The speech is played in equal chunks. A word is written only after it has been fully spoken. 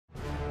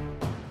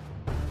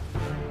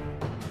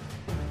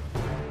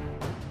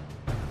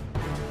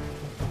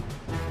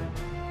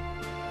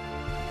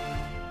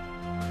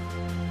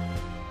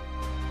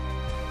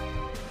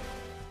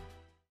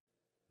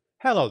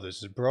Hello,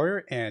 this is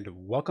Broyar, and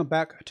welcome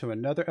back to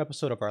another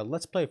episode of our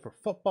Let's Play for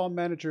Football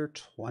Manager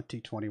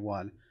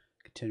 2021.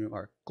 Continuing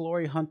our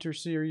Glory Hunter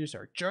series,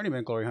 our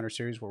Journeyman Glory Hunter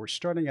series, where we're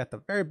starting at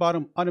the very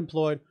bottom,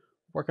 unemployed,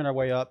 working our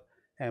way up,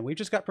 and we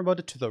just got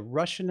promoted to the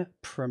Russian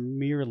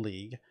Premier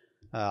League.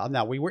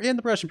 Now, we were in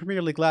the Russian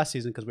Premier League last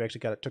season because we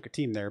actually took a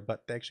team there,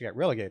 but they actually got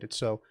relegated,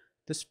 so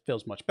this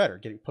feels much better,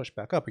 getting pushed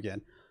back up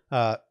again.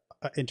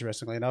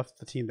 Interestingly enough,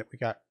 the team that we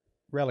got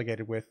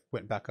relegated with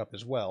went back up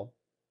as well.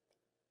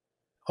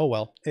 Oh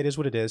well, it is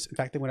what it is. In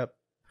fact, they went up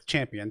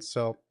champions,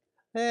 so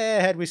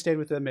had we stayed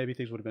with them, maybe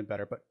things would have been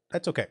better, but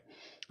that's okay.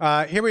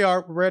 Here we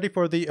are, ready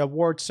for the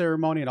award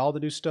ceremony and all the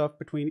new stuff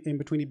in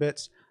betweeny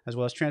bits, as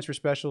well as transfer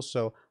specials,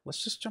 so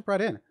let's just jump right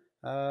in.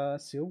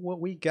 See what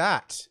we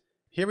got.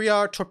 Here we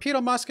are,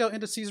 Torpedo Moscow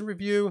into season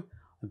review,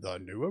 the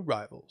new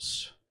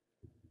arrivals.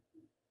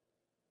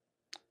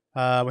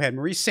 We had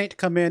Maurice Saint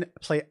come in,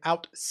 play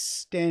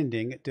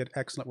outstanding, did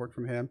excellent work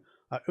from him.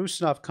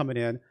 Usnov coming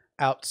in,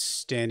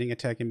 outstanding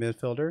attacking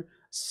midfielder.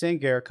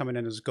 Sengar coming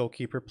in as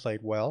goalkeeper, played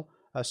well.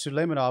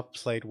 Suleimanov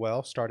played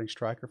well, starting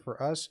striker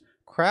for us.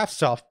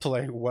 Kravtsov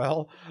playing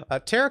well.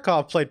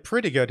 Terekov played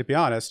pretty good, to be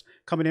honest,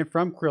 coming in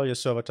from Krylia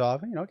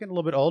Sovetov. You know, getting a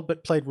little bit old,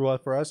 but played well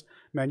for us.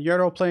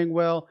 Manuro playing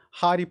well.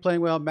 Hadi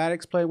playing well.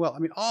 Maddox playing well. I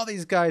mean, all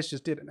these guys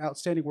just did an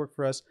outstanding work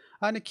for us.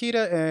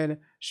 Nikita and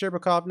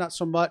Sherbakov, not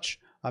so much.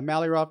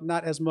 Malirov,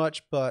 not as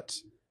much, but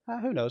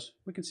who knows?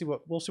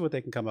 We'll see what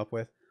they can come up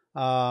with.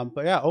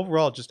 But yeah,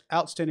 overall, just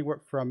outstanding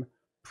work from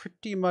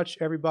pretty much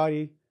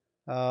everybody.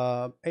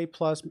 A+, A-, a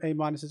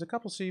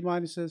couple C-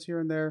 here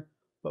and there,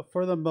 but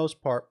for the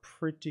most part,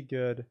 pretty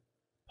good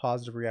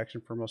positive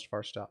reaction for most of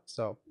our stuff.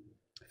 So,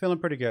 feeling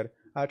pretty good.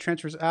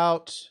 Transfers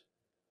out.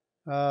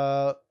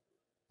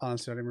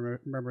 Honestly, I didn't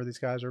remember these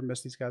guys or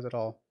miss these guys at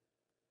all.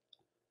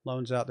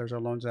 Loans out. There's our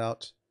loans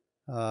out.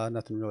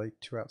 Nothing really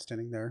too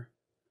outstanding there.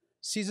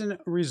 Season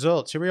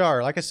results. Here we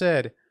are. Like I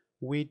said,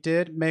 we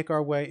did make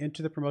our way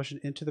into the promotion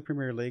into the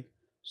Premier League.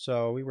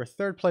 So we were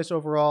third place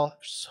overall.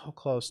 So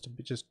close to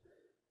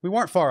we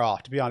weren't far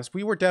off, to be honest.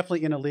 We were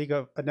definitely in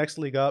a next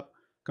league up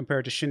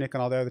compared to Shinnik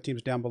and all the other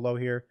teams down below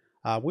here.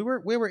 We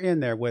were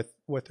in there with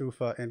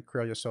Ufa and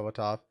Krylia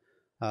Sovetov,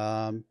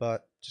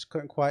 but just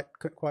couldn't quite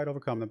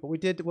overcome them. But we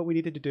did what we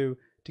needed to do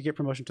to get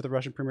promotion to the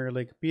Russian Premier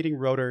League, beating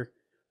Rotor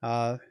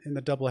in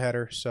the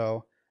doubleheader.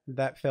 So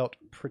that felt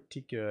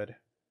pretty good.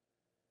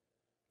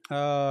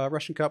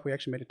 Russian Cup, we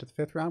actually made it to the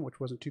 5th round, which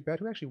wasn't too bad.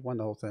 Who actually won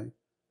the whole thing?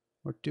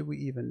 Or do we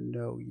even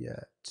know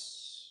yet?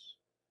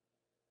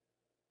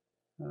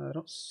 I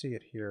don't see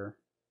it here.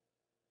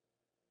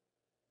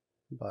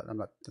 But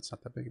that's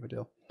not that big of a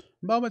deal.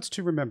 Moments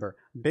to remember.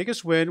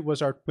 Biggest win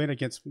was our win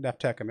against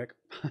Neftekamik.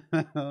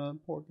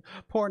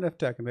 poor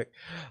Neftekamik.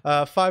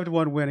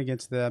 5-1 win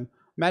against them.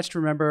 Match to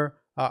remember,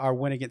 our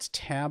win against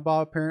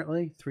Tambov,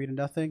 apparently,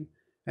 3-0.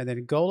 And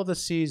then goal of the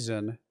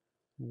season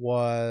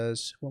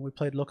was when we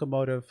played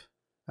Lokomotiv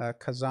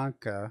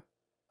Kazanka.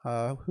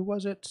 Who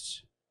was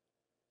it?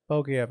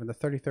 Bogayev in the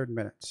 33rd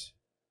minute.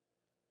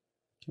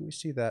 Can we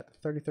see that?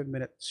 33rd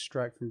minute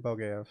strike from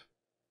Bogayev.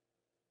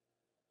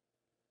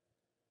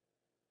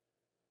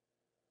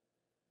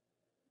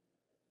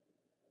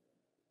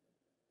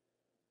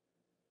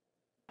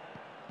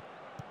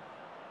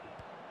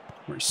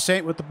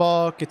 Saint with the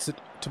ball, gets it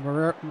to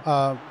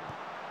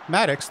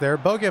Maddox there.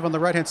 Bogayev on the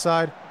right-hand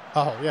side.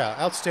 Oh, yeah,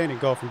 outstanding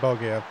goal from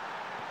Bogayev.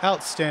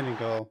 Outstanding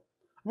goal.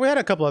 We had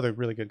a couple other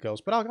really good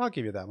goals, but I'll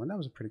give you that one. That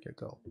was a pretty good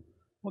goal.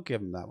 We'll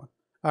give him that one.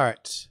 All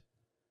right.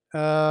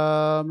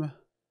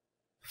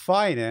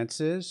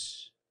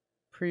 Finances.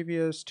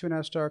 Previous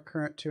 2.5 star,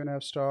 current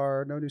 2.5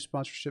 star. No new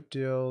sponsorship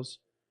deals.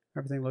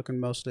 Everything looking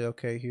mostly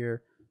okay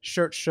here.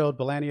 Shirt showed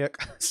Balaniuk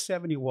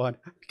 71.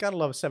 Gotta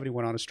love a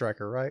 71 on a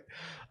striker, right?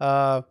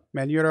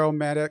 Manuro,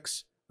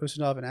 Maddox,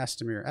 Usmanov, and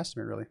Astamir.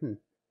 Astamir, really?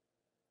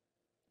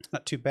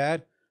 Not too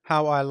bad.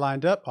 How I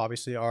lined up,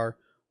 obviously our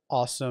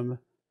awesome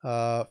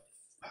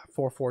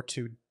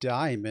 4-4-2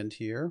 diamond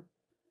here.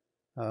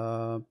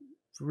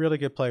 Really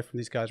good play from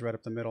these guys right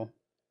up the middle.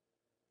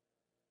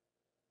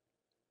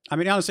 I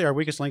mean, honestly, our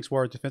weakest links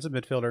were defensive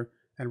midfielder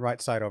and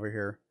right side over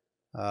here.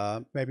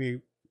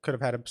 Maybe could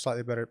have had a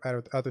slightly better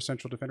other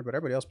central defender, but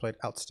everybody else played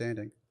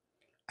outstanding.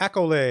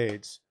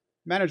 Accolades.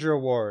 Manager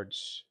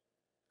awards.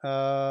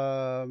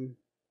 Manager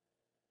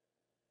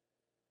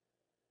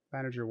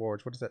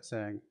awards. What is that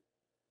saying?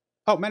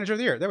 Oh, Manager of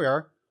the Year. There we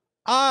are.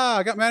 Ah,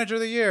 I got Manager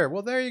of the Year.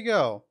 Well, there you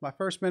go. My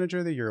first Manager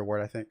of the Year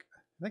award, I think.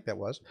 I think that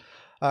was.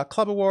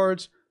 Club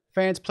awards.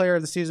 Fans Player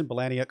of the Season,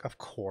 Balaniuk, of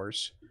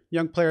course.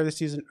 Young Player of the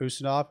Season,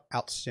 Usmanov,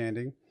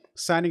 outstanding.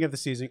 Signing of the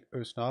Season,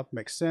 Usmanov,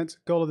 makes sense.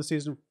 Goal of the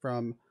Season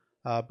from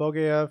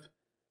Bogayev.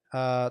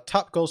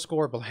 Top goal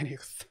scorer,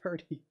 Balaniuk,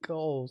 30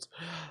 goals.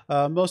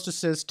 Most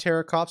assists,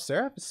 Terekov,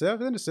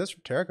 7 assists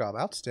from Terekov,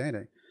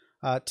 outstanding.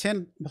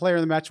 10 Player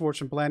of the Match awards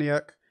from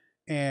Balaniuk.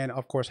 And,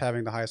 of course,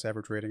 having the highest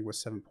average rating with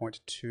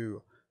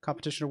 7.2.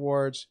 Competition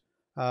awards.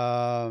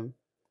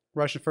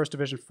 Russian First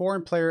Division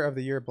Foreign Player of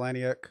the Year,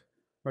 Balaniuk.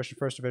 Russian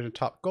First Division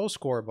Top Goal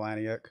Scorer,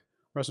 Balaniuk.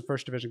 Russian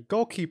First Division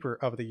Goalkeeper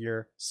of the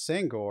Year,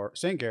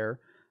 Sengar.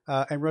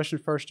 And Russian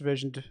First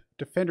Division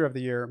Defender of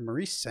the Year,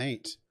 Maurice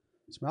Saint.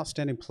 Some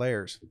outstanding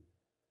players.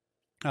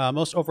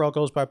 Most overall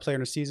goals by player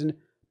in a season,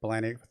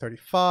 Balanik with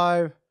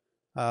 35.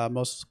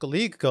 Most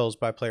league goals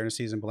by player in a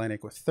season,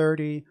 Balanik with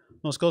 30.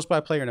 Most goals by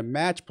player in a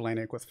match,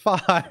 Balanik with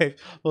 5.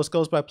 Most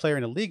goals by player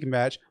in a league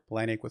match,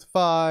 Balanik with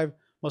 5.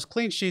 Most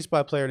clean sheets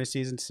by player in a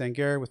season,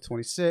 Sanger with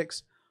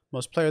 26.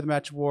 Most player of the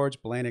match awards,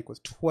 Balanik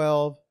with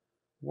 12.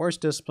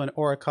 Worst discipline,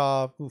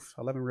 Orakov,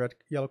 11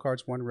 yellow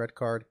cards, 1 red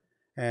card.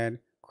 And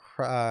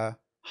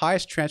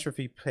highest transfer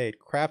fee paid,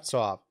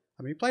 Kravtsov.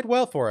 I mean, he played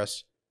well for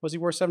us. Was he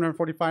worth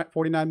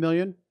 $749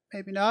 million?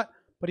 Maybe not,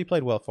 but he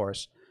played well for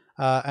us.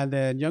 And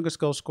then youngest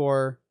goal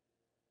scorer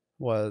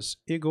was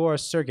Igor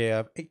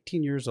Sergeyev,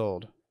 18 years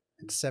old,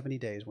 in 70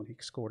 days when he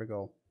scored a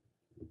goal.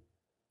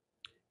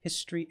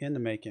 History in the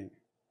making.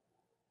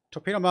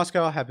 Torpedo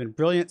Moscow have been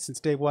brilliant since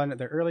day one.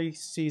 Their early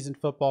season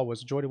football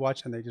was a joy to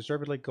watch, and they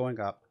deservedly going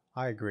up.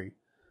 I agree.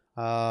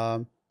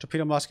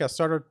 Torpedo Moscow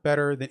started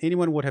better than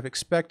anyone would have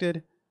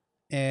expected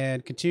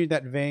and continued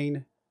that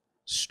vein,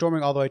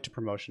 storming all the way to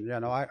promotion. Yeah,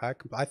 no,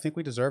 I think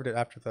we deserved it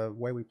after the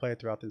way we played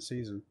throughout the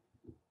season.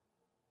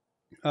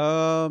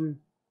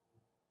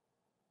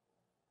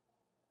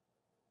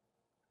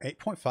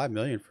 $8.5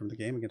 million from the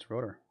game against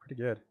Rotor.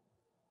 Pretty good.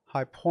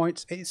 High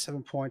points,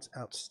 87 points,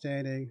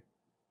 outstanding.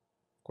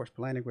 Of course,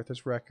 Balanik with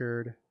his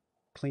record,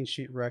 clean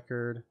sheet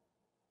record,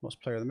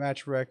 most player of the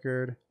match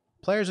record.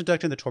 Players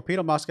inducted in the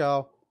Torpedo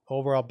Moscow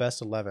overall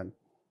best 11.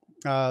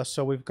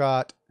 So we've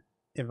got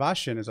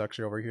Ivashin is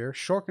actually over here.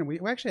 Shorkin, we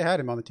actually had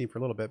him on the team for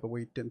a little bit, but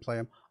we didn't play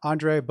him.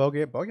 Andrei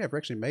Bogiev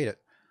actually made it.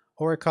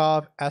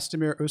 Orakov,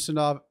 Astamir,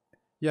 Usanov,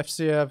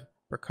 Yevseev,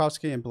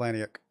 Burkovsky, and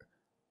Blaniuk,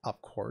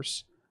 of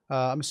course.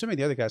 I'm assuming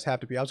the other guys have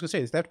to be. I was going to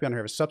say they have to be on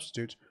here as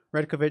substitutes.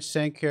 Redkovich,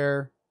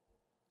 Sanger,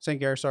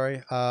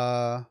 sorry.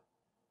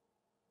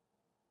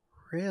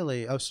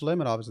 Really? Oh,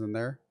 Suleimanov is in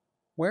there.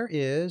 Where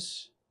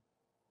is...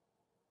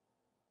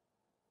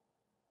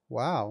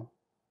 Wow.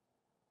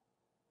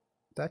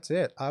 That's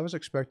it. I was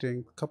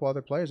expecting a couple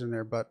other players in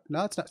there, but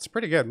no, it's not. It's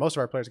pretty good. Most of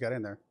our players got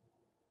in there.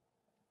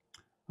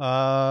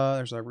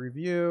 There's a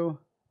review.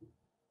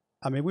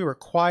 I mean, we were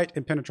quite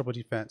impenetrable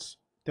defense.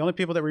 The only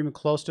people that were even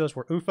close to us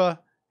were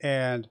Ufa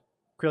and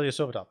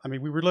Krylia-Sovetov. I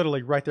mean, we were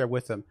literally right there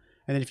with them.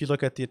 And then if you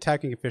look at the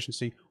attacking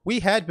efficiency,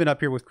 we had been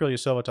up here with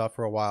Krylia-Sovetov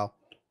for a while,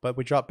 but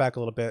we dropped back a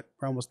little bit.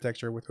 We're almost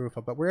next year with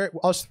Ufa, but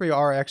us three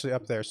are actually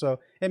up there.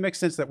 So it makes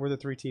sense that we're the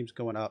 3 teams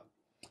going up.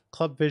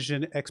 Club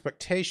vision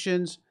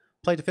expectations.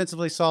 Play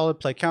defensively solid,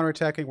 play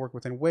counterattacking, work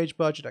within wage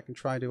budget. I can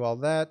try and do all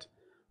that.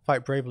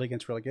 Fight bravely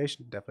against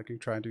relegation. Definitely can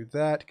try and do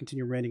that.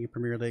 Continue reigning in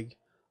Premier League.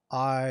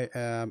 I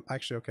am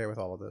actually okay with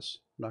all of this.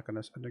 I'm not going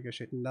to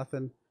negotiate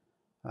nothing.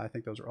 I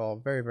think those are all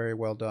very, very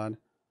well done.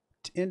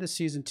 End of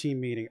season team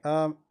meeting.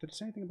 Did it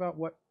say anything about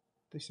what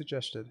they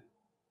suggested?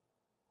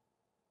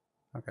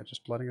 Okay,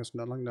 just letting us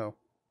know.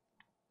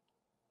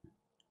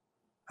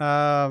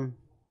 Man,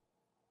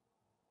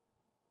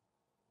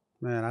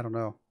 I don't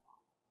know.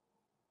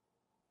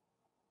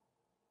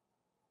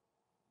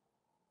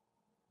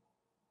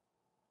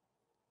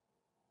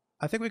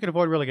 I think we could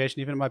avoid relegation,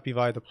 even it might be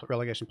via the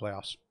relegation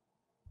playoffs.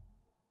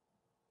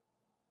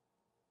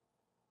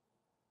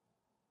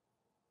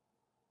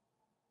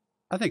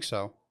 I think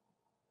so.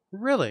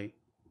 Really?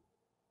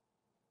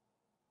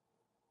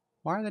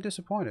 Why are they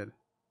disappointed?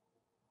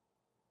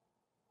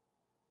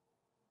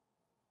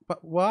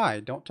 But why?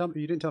 Don't tell me.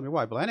 You didn't tell me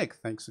why. Balanik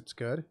thinks it's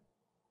good.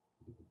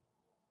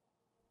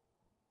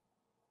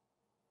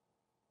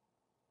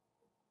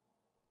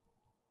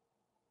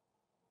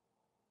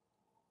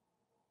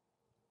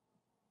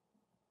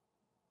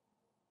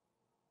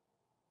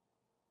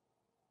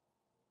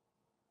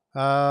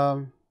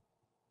 Oh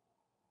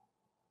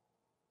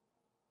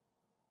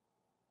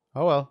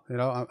well, you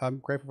know, I'm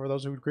grateful for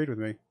those who agreed with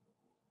me.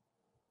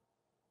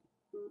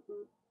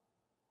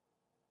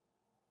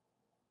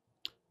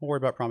 We'll worry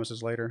about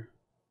promises later.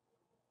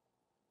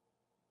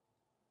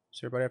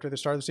 See everybody after the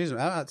start of the season.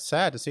 It's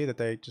sad to see that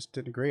they just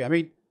didn't agree. I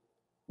mean,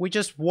 we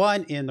just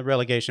won in the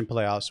relegation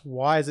playoffs.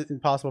 Why is it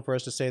impossible for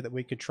us to say that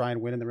we could try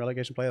and win in the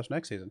relegation playoffs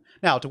next season?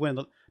 Now,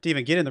 to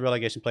even get in the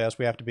relegation playoffs,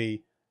 we have to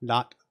be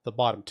not the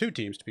bottom 2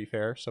 teams, to be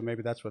fair. So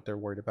maybe that's what they're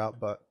worried about.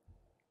 But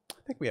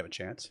I think we have a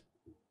chance.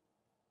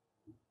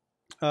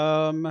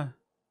 Injury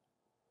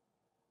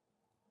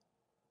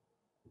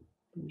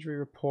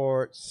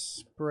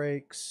reports,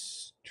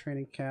 breaks,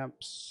 training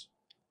camps,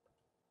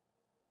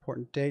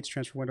 important dates,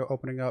 transfer window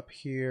opening up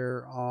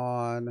here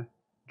on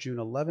June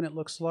 11, it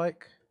looks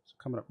like. It's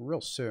coming up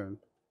real soon.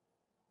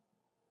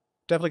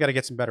 Definitely got to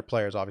get some better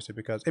players, obviously,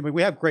 because I mean,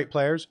 we have great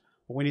players,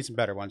 but we need some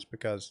better ones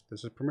because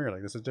this is Premier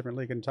League. This is a different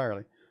league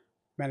entirely.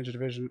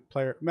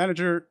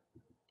 Manager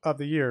of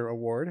the Year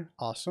award.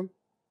 Awesome.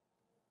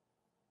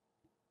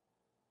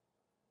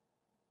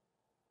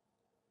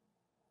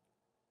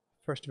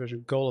 First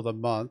Division Goal of the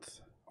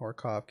Month.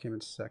 Orkov came in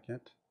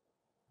second.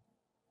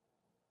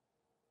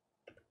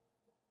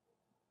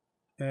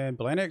 And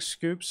Balanik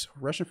scoops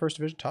Russian First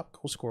Division Top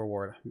Goal Scorer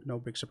Award. No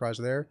big surprise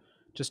there.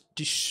 Just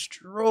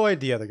destroyed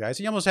the other guys.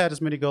 He almost had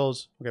as many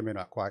goals. Okay, maybe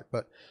not quite,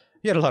 but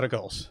He had a lot of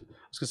goals. I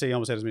was going to say he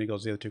almost had as many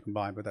goals as the other two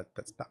combined, but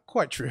that's not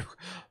quite true.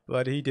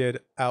 But he did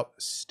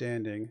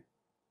outstanding.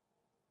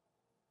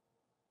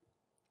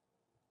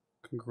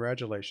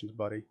 Congratulations,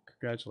 buddy.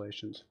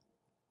 Congratulations.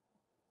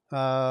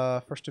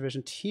 First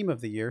Division Team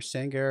of the Year,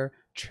 Sanger,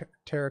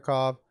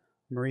 Terekov,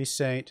 Marie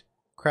Saint,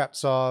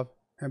 Kraptsov,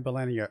 and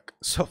Belaniuk.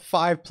 So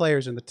 5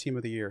 players in the Team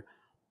of the Year.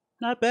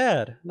 Not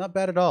bad. Not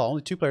bad at all.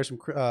 Only 2 players from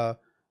Krylia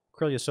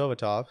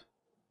Sovetov.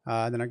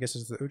 And then I guess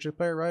it's the Uja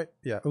player, right?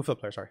 Yeah, Ufa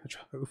player, sorry.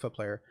 Ufa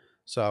player.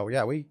 So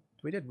yeah, we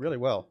did really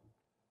well.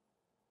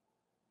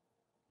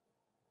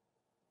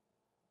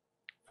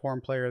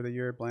 Foreign Player of the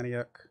Year,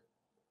 Blaniuk.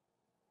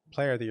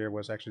 Player of the Year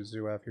was actually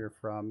Zuev here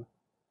from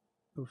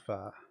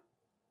Ufa.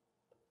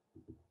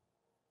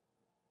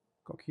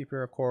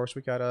 Goalkeeper, of course,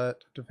 we got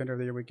it. Defender of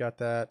the Year, we got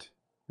that.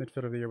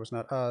 Midfielder of the Year was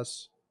not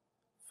us.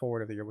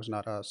 Forward of the Year was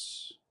not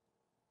us.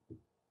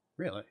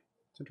 Really?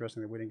 It's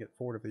interesting that we didn't get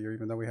Forward of the Year,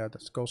 even though we had the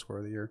Goal Scorer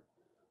of the Year.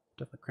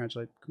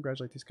 Definitely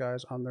congratulate these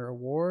guys on their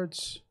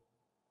awards.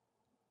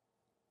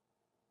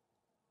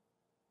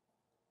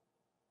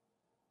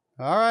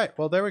 All right,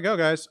 well, there we go,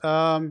 guys.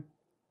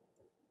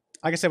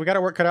 Like I said, we got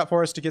our work cut out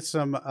for us to get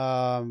some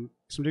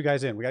new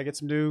guys in. We got to get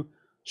some new,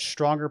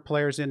 stronger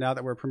players in now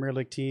that we're a Premier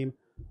League team.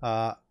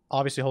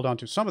 Obviously, hold on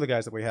to some of the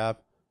guys that we have,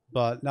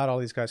 but not all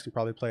these guys can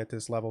probably play at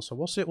this level. So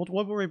we'll see. We'll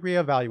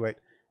reevaluate,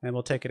 and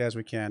we'll take it as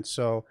we can.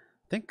 So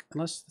I think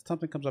unless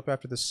something comes up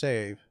after the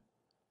save,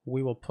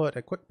 we will put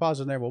a quick pause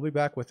in there. We'll be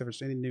back with if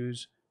there's any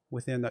news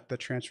within the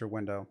transfer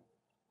window.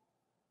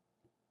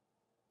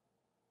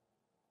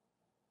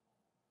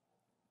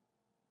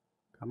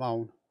 Come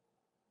on.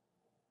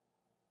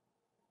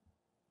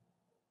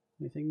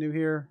 Anything new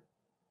here?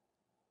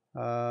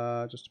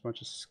 Just a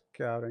bunch of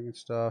scouting and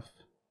stuff.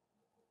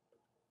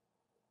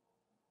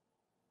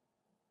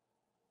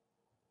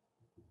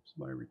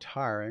 Somebody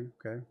retiring.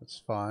 Okay,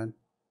 that's fine.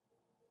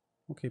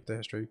 We'll keep the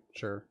history.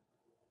 Sure.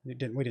 We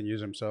didn't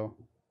use them, so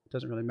it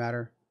doesn't really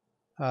matter.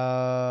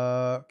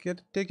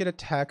 Did get a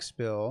tax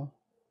bill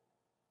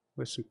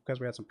with some because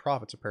we had some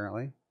profits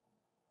apparently.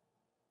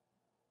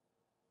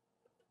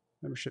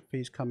 Membership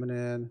fees coming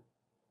in.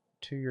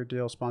 2-year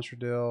deal, sponsor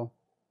deal.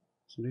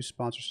 Some new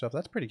sponsor stuff.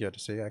 That's pretty good to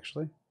see,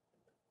 actually.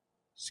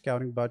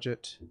 Scouting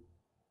budget,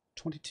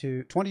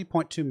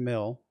 20.2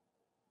 mil.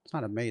 It's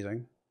not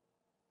amazing.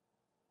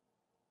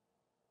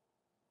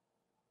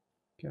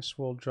 Guess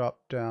we'll drop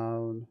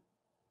down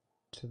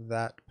to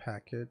that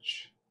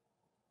package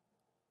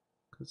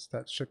because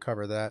that should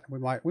cover that. We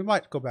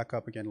might go back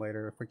up again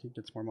later if we can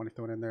get some more money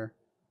thrown in there.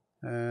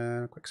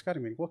 And a quick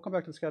scouting meeting. We'll come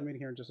back to the scouting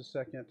meeting here in just a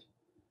second.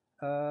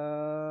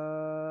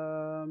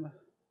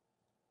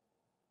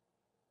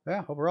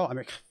 Yeah, overall, I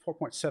mean,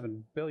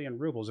 4.7 billion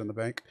rubles in the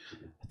bank.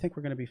 I think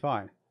we're going to be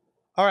fine.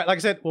 All right, like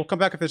I said, we'll come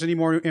back if there's any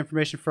more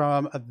information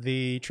from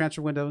the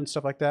transfer window and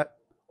stuff like that,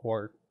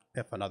 or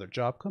if another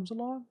job comes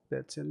along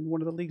that's in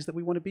one of the leagues that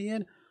we want to be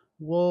in,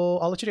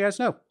 I'll let you guys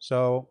know.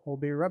 So we'll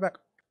be right back.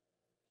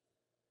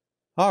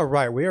 All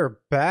right, we are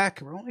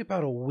back. We're only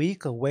about a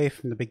week away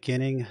from the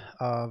beginning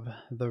of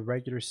the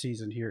regular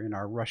season here in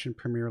our Russian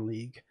Premier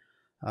League.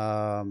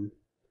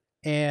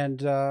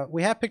 And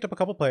we have picked up a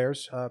couple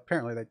players.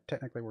 Apparently, they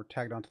technically were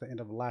tagged on to the end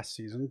of last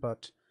season,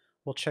 but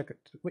we'll check it.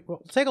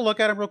 We'll take a look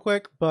at them real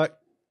quick, but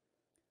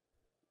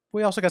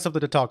we also got something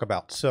to talk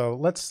about. So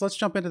let's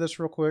jump into this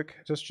real quick,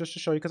 just to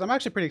show you, because I'm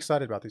actually pretty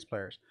excited about these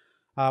players.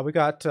 We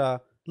got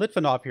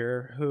Litvinov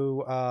here,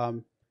 who,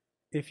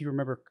 if you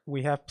remember,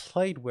 we have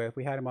played with.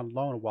 We had him on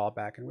loan a while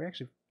back, and we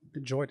actually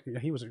enjoyed.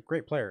 He was a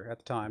great player at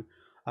the time.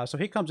 So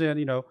he comes in,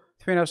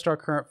 3.5-star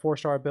current,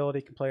 4-star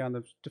ability, can play on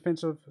the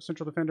defensive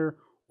central defender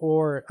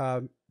or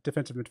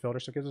defensive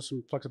midfielder, so it gives us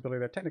some flexibility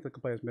there. Technically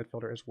can play as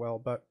midfielder as well,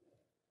 but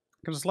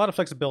gives us a lot of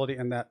flexibility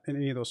in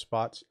any of those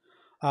spots.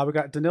 We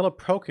got Danila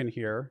Prokin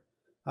here,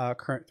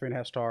 current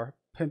 3.5-star,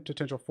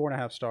 potential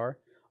 4.5-star.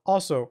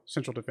 Also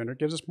central defender,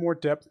 gives us more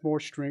depth, more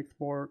strength,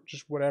 more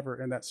just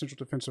whatever in that central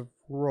defensive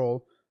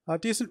role.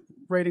 Decent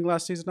rating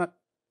last season,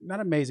 not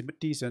amazing, but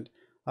decent.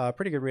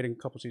 Pretty good rating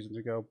a couple seasons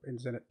ago in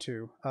Zenit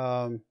too.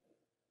 And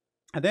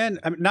then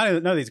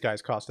none of these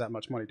guys cost that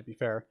much money, to be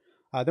fair.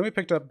 Then we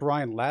picked up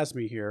Brian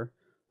Lasme here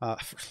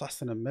for less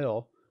than $1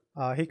 mil.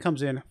 He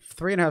comes in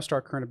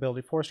 3.5-star current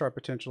ability, 4-star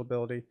potential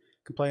ability,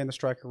 can play in the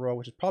striker role,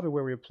 which is probably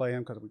where we would play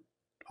him because we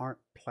aren't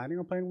planning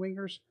on playing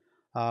wingers.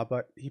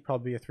 But he'd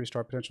probably be a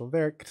 3-star potential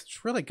there.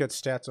 It's really good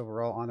stats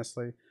overall,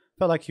 honestly.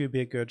 Felt like he would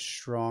be a good,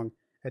 strong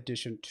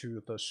addition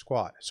to the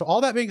squad. So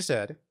all that being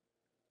said,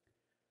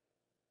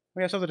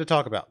 we have something to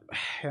talk about.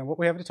 And what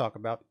we have to talk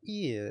about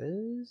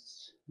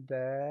is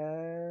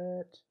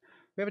that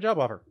we have a job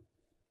offer.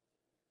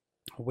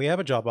 We have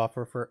a job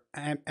offer for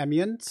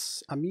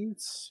Amiens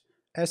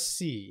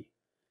SC.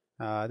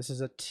 This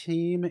is a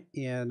team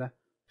in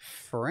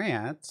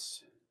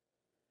France,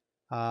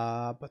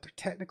 but they're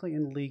technically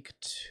in League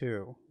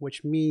 2,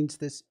 which means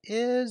this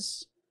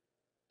is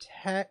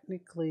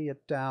technically a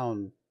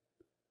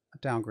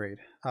downgrade,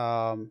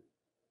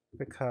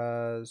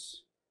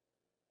 because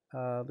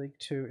League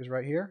 2 is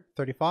right here,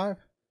 35,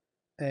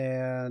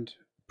 and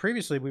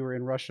previously we were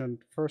in Russian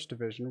First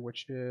Division,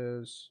 which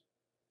is,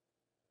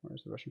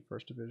 where's the Russian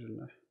First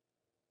Division?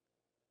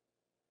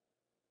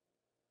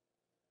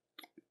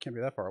 Can't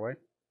be that far away.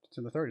 It's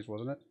in the 30s,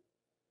 wasn't it?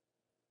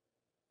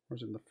 Or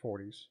was it in the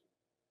 40s?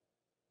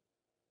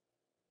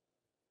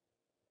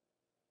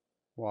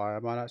 Why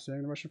am I not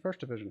seeing the Russian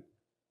First Division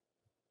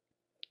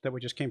that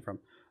we just came from?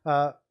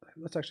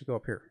 Let's actually go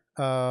up here.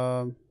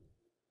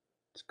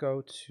 Let's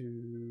go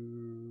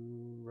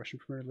to Russian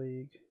Premier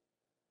League.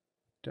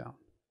 Down.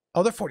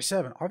 Oh, they're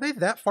 47. Are they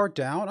that far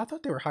down? I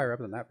thought they were higher up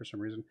than that for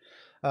some reason.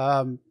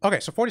 Okay,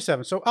 so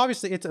 47. So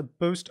obviously it's a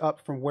boost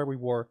up from where we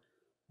were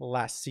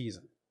last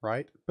season,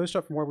 right? Boost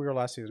up from where we were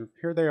last season.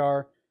 Here they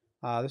are.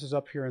 This is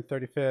up here in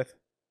 35th.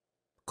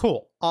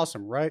 Cool.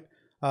 Awesome, right?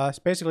 It's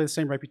basically the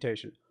same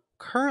reputation.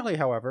 Currently,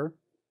 however,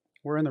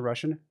 we're in the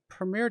Russian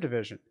Premier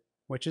Division,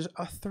 which is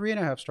a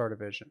 3.5-star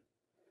division.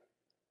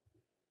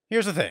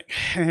 Here's the thing,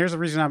 and here's the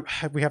reason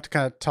we have to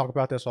kind of talk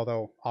about this,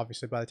 although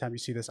obviously by the time you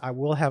see this, I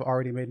will have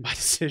already made my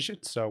decision.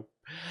 So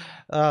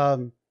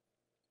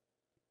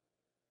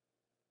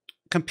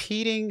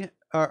competing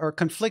or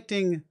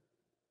conflicting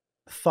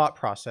thought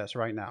process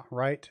right now,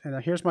 right?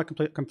 And here's my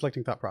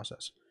conflicting thought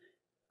process.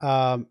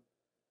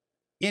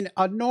 In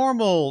a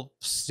normal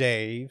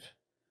save,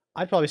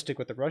 I'd probably stick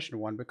with the Russian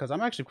one because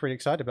I'm actually pretty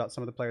excited about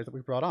some of the players that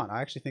we brought on.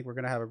 I actually think we're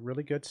going to have a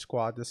really good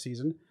squad this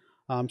season.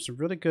 Some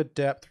really good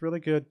depth, really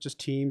good just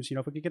teams. You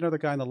know, if we could get another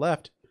guy on the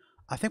left,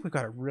 I think we've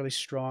got a really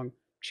strong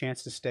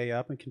chance to stay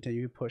up and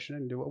continue pushing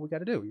and do what we got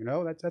to do. You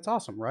know, that's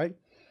awesome, right?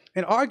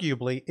 And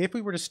arguably, if we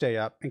were to stay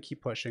up and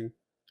keep pushing,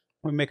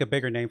 we make a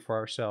bigger name for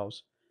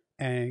ourselves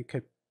and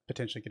could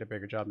potentially get a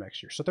bigger job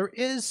next year. So there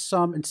is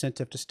some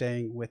incentive to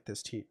staying with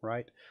this team,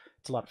 right?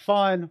 It's a lot of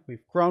fun.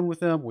 We've grown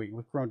with them. We've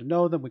grown to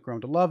know them. We've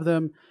grown to love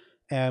them.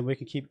 And we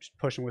can keep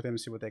pushing with them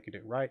and see what they can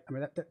do, right? I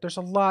mean, there's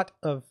a lot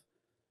of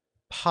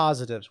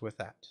positives with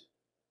that.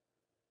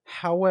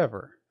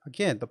 However,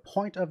 again, the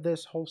point of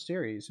this whole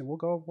series, and we'll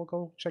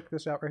go check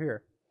this out right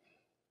here.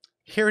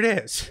 Here it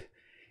is.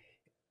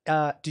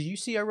 Do you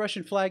see a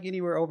Russian flag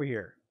anywhere over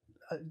here?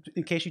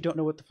 In case you don't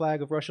know what the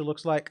flag of Russia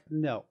looks like,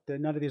 no,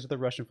 none of these are the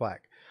Russian flag.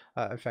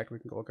 In fact, we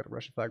can go look at a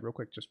Russian flag real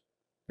quick just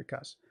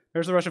because.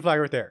 There's the Russian flag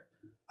right there.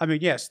 I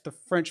mean, yes, the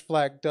French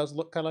flag does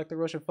look kind of like the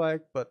Russian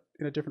flag, but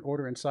in a different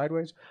order and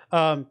sideways.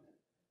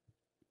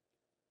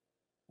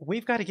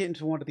 We've got to get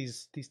into one of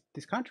these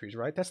countries,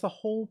 right? That's the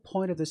whole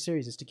point of this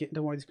series, is to get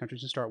into one of these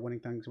countries and start winning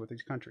things with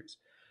these countries.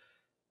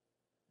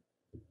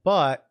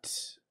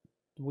 But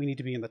we need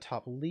to be in the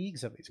top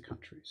leagues of these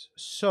countries.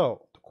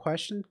 So the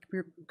question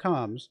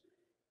comes,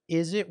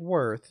 is it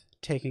worth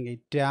taking a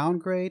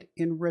downgrade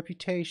in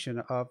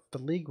reputation of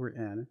the league we're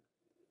in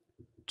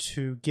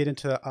to get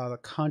into the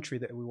country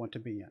that we want to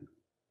be in?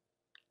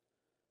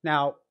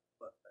 Now,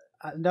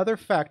 another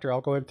factor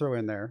I'll go ahead and throw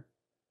in there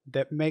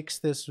that makes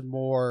this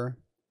more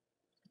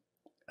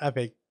of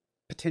a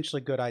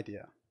potentially good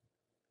idea,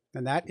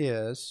 and that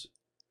is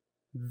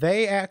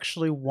they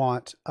actually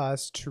want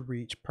us to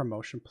reach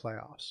promotion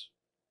playoffs.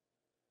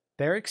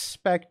 They're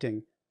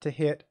expecting to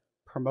hit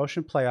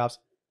promotion playoffs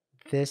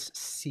this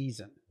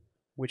season,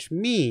 which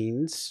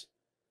means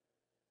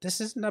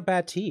this isn't a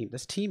bad team.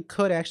 This team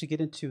could actually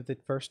get into the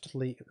first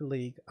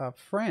league of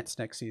France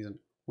next season,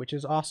 which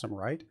is awesome,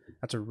 right?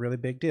 That's a really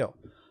big deal.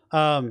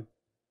 Their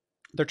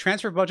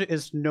transfer budget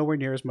is nowhere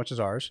near as much as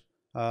ours.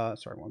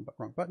 Sorry,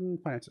 wrong button.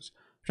 Finances.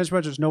 Transfer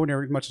budget is nowhere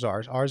near as much as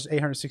ours. Ours is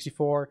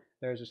 864.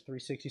 Theirs is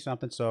 360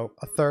 something. So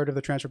a third of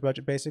the transfer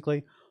budget,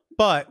 basically.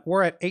 But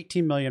we're at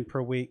 18 million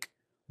per week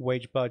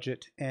wage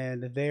budget,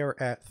 and they are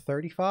at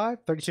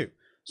 32.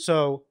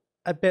 So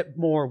a bit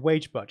more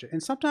wage budget.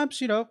 And sometimes,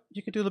 you know,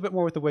 you can do a little bit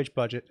more with the wage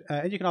budget,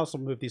 and you can also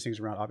move these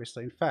things around,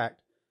 obviously. In fact,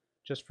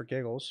 just for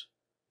giggles,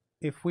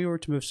 if we were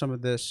to move some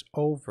of this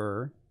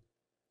over,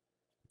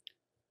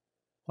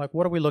 like,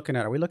 what are we looking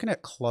at? Are we looking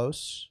at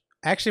close?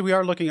 Actually, we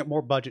are looking at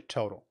more budget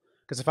total.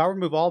 Because if I were to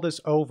move all this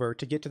over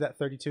to get to that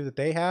 32 that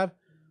they have,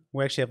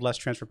 we actually have less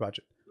transfer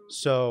budget.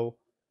 So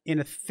in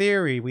a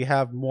theory, we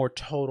have more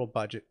total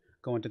budget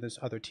going to this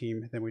other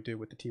team than we do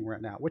with the team we're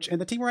at now. And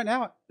the team we're at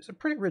now is a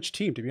pretty rich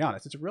team, to be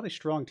honest. It's a really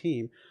strong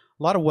team.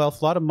 A lot of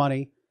wealth, a lot of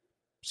money.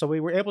 So we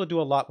were able to do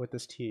a lot with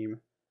this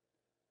team.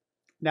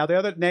 Now, the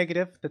other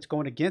negative that's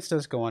going against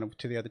us going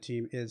to the other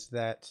team is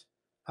that...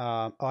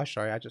 oh,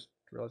 sorry, I just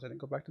realized I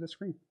didn't go back to the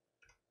screen.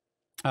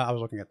 I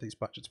was looking at these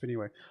budgets, but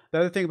anyway. The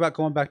other thing about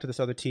going back to this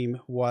other team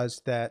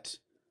was that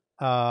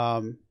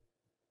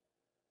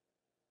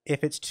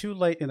if it's too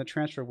late in the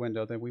transfer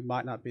window, then we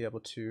might not be able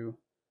to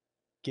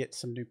get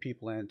some new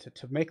people in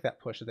to make that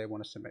push that they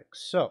want us to make.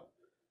 So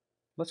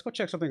let's go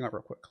check something out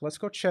real quick. Let's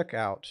go check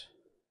out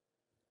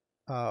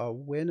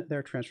when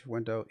their transfer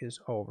window is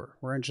over.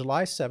 We're in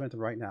July 7th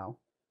right now.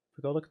 If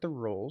we go look at the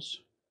rules.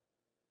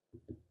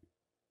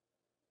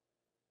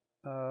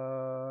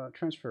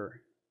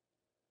 Transfer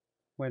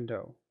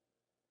window.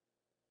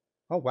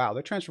 Oh, wow.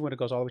 Their transfer window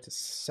goes all the way to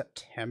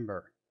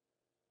September.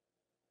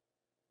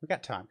 We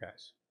got time,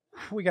 guys.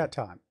 We got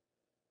time.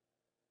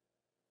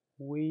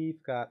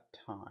 We've got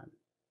time.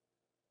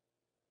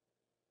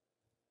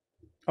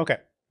 Okay.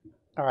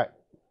 All right.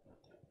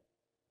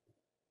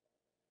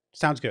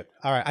 Sounds good.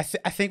 All right.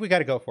 I think we got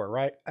to go for it,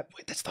 right?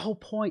 That's the whole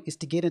point, is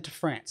to get into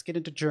France, get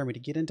into Germany, to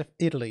get into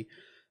Italy,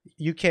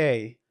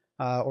 UK,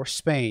 or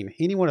Spain,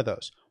 any one of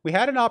those. We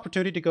had an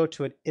opportunity to go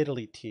to an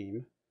Italy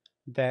team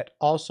that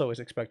also is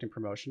expecting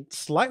promotion.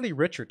 Slightly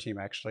richer team,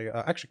 actually.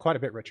 Actually, quite a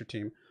bit richer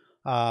team.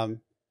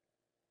 Um,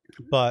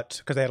 but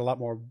because they had a lot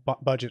more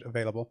budget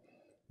available.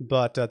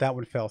 But that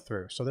one fell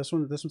through. So this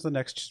one's the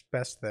next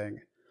best thing.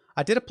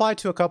 I did apply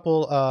to a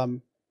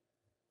couple.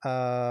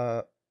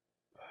 Uh,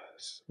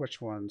 which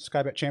one?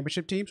 Skybet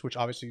Championship teams, which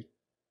obviously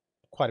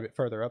quite a bit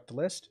further up the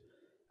list.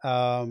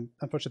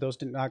 Unfortunately, those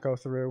did not go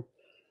through.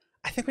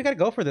 I think we got to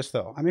go for this,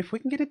 though. I mean, if we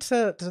can get it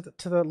to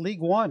the League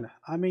One,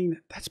 I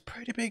mean, that's a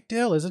pretty big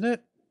deal, isn't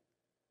it?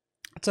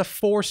 It's a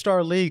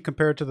 4-star league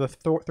compared to the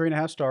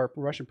 3.5-star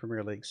Russian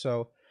Premier League.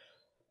 So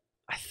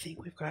I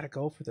think we've got to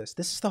go for this.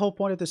 This is the whole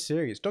point of this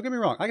series. Don't get me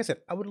wrong. Like I said,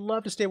 I would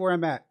love to stay where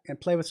I'm at and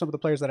play with some of the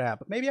players that I have.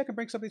 But maybe I can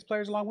bring some of these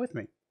players along with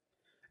me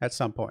at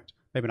some point.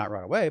 Maybe not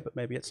right away, but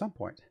maybe at some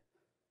point.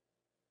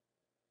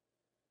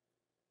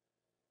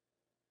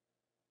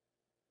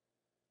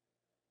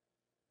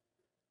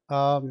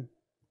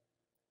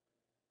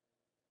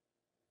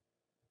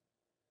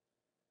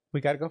 We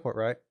got to go for it,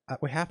 right?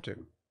 We have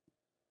to.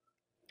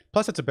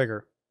 Plus, it's a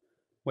bigger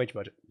wage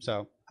budget.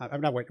 So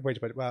I'm not wage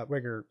budget,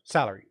 bigger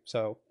salary.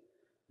 So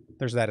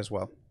there's that as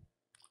well.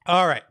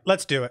 All right,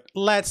 let's do it.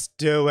 Let's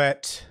do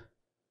it.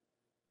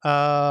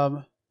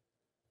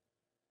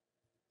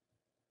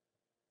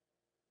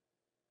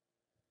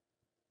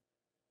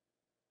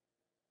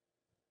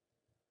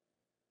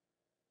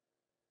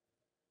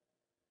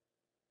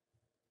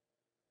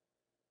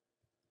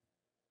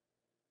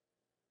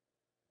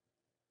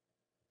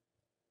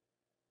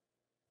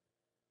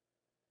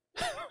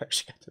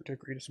 Actually got them to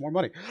agree to some more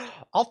money.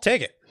 I'll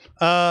take it.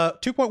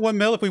 2.1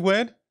 mil if we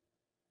win.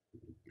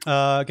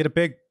 Get a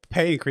big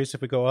pay increase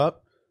if we go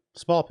up.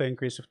 Small pay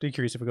increase if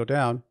decrease if we go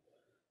down.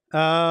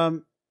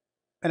 And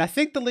I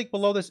think the league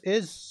below this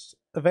is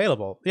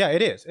available. Yeah,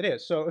 it is. It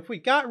is. So if we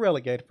got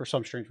relegated for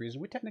some strange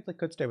reason, we technically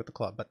could stay with the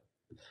club, but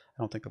I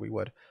don't think that we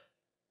would.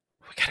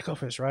 We got to go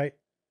for this, right?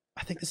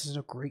 I think this is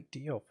a great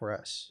deal for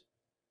us.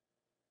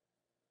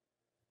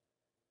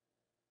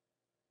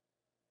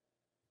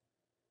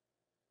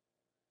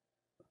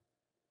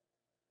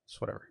 It's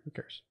whatever. Who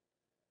cares?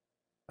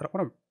 I don't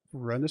want to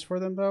run this for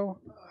them, though.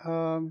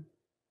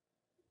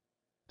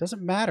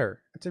 Doesn't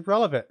matter. It's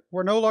irrelevant.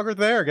 We're no longer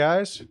there,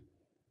 guys.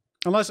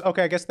 Unless,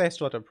 okay, I guess they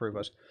still have to approve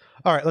us.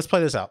 All right, let's play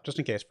this out, just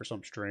in case for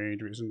some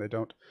strange reason they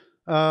don't.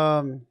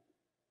 What's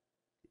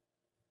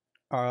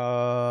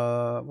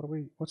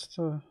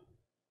the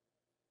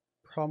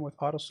problem with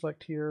auto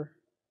select here?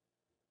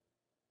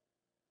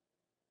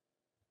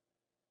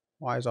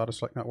 Why is auto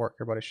select not work?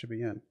 Everybody should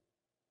be in.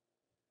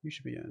 You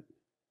should be in.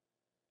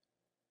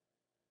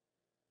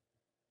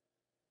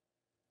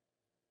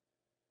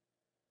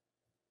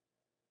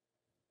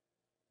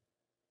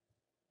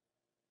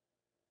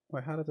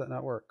 Wait, how did that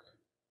not work?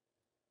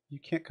 You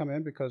can't come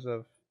in because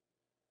of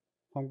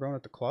homegrown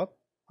at the club?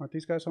 Aren't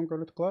these guys homegrown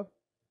at the club?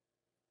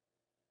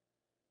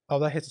 Oh,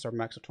 that hits us our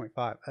max of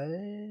 25.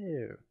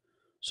 Oh.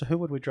 So who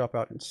would we drop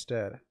out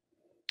instead?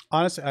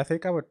 Honestly, I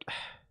think I would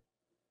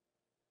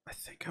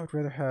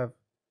rather have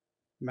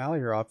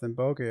Malyarov than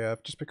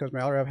Bogayev, just because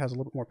Malyarov has a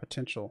little bit more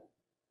potential.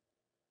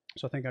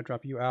 So I think I'd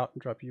drop you out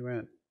and drop you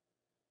in.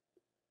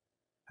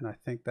 And I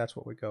think that's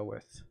what we go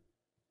with.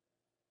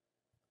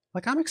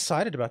 Like, I'm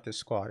excited about this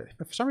squad. If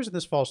for some reason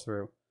this falls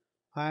through,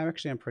 I'm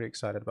pretty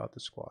excited about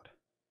this squad.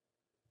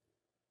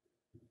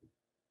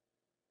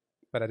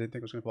 But I didn't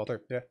think it was going to fall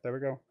through. Yeah, there we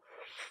go.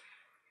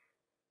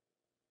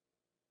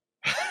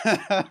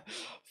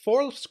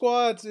 4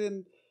 squads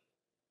in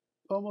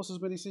almost as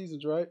many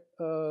seasons, right?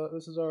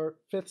 This is our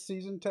 5th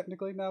season,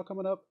 technically, now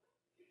coming up.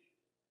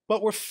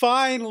 But we're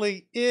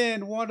finally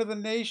in one of the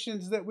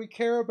nations that we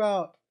care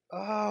about.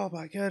 Oh,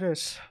 my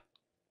goodness.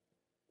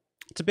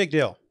 It's a big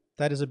deal.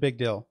 That is a big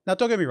deal. Now,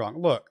 don't get me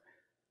wrong. Look,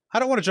 I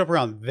don't want to jump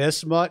around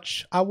this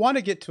much. I want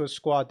to get to a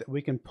squad that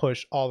we can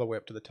push all the way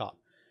up to the top.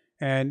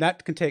 And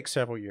that can take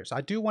several years.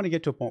 I do want to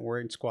get to a point where we're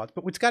in squads,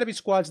 but it's got to be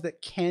squads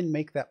that can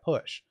make that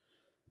push.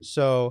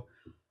 So,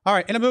 all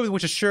right, in a movie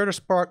which is sure to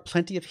spark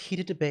plenty of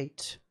heated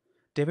debate,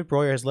 David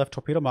Broyar has left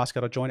Torpedo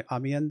Moscow to join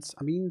Amin.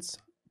 I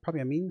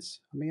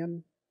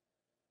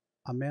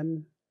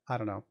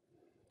don't know.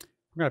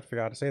 We're going to have to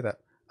figure out how to say that.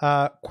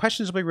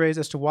 Questions will be raised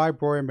as to why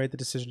Broyar made the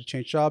decision to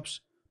change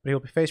jobs, but he'll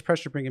face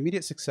pressure to bring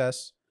immediate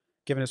success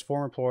given his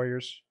former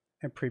employers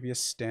and previous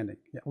standing.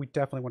 Yeah, we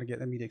definitely want to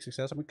get immediate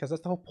success because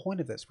that's the whole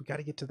point of this. We got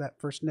to get to that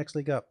next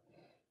league up.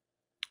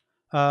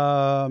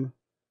 They'll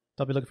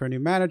be looking for a new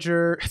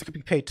manager. They're going to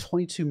be paid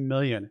 $22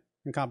 million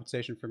in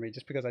compensation for me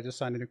just because I just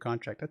signed a new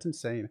contract. That's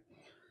insane.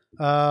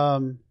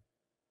 But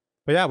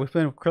yeah, we've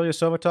been with Krylia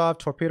Sovetov,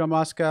 Torpedo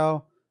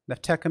Moscow,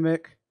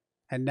 Neftekamik,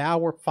 and now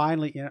we're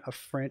finally in a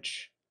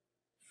French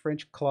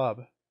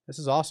club. This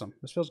is awesome.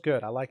 This feels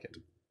good. I like it.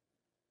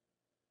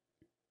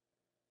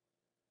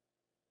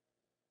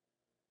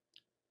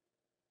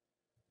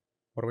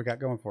 What do we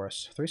got going for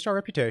us? 3-star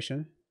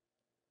reputation.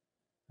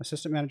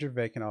 Assistant manager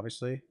vacant,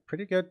 obviously.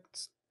 Pretty good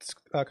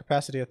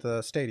capacity at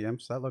the stadium,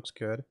 so that looks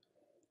good.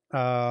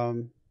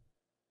 Oh,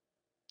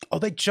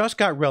 they just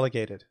got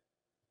relegated.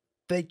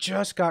 They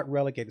just got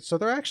relegated. So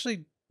they're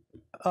actually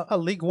a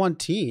League One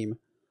team,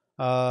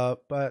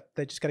 but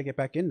they just got to get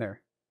back in there.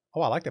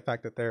 Oh, I like the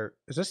fact that they're...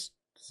 Is this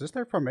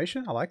their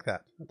formation? I like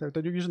that.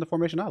 They're using the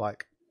formation I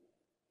like.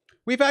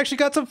 We've actually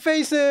got some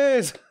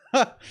faces!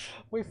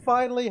 We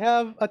finally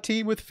have a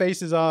team with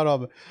faces on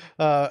them.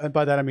 And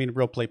by that I mean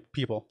real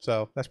people.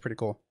 So that's pretty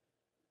cool.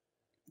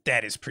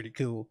 That is pretty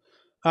cool.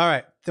 All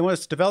right. They want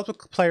us to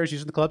develop players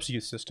using the club's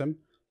youth system,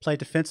 play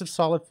defensive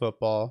solid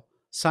football,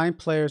 sign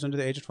players under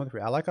the age of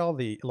 23. I like a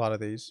lot of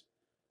these.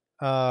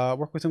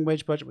 Work within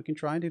wage budget. We can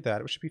try and do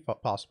that. It should be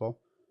possible.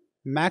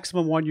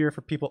 Maximum 1 year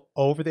for people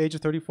over the age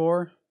of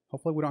 34.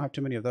 Hopefully we don't have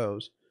too many of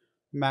those.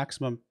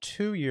 Maximum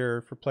 2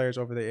 year for players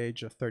over the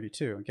age of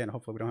 32. Again,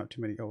 hopefully we don't have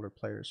too many older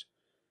players.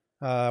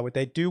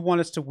 They do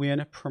want us to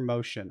win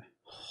promotion.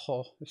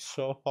 Oh, it's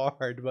so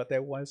hard, but they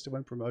want us to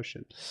win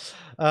promotion.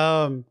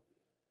 11th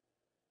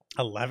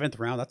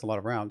round. That's a lot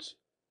of rounds.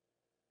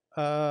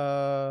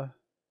 Man,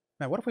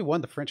 what if we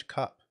won the French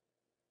Cup?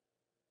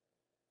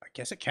 I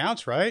guess it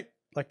counts, right?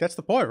 Like, that's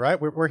the point,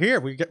 right? We're here.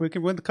 We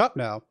can win the cup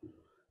now.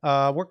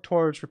 Work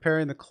towards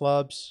repairing the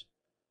club's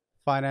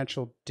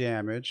financial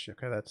damage.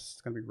 Okay,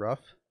 that's gonna be rough.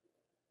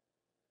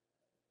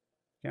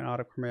 Again,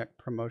 auto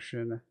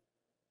promotion.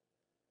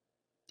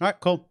 All right,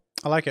 cool.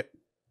 I like it.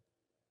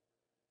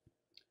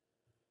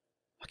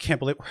 I can't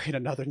believe we're in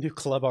another new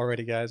club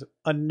already, guys.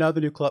 Another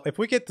new club. If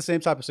we get the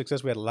same type of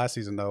success we had last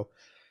season, though,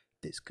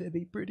 this could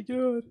be pretty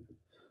good.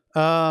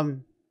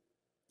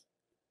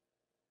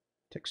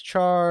 Takes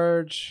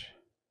charge.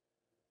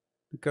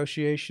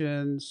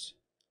 Negotiations.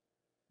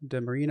 De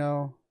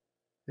Marino.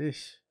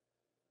 Eesh.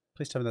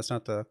 Please tell me that's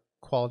not the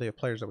quality of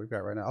players that we've got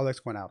right now. Oh, that's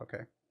going out.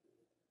 Okay.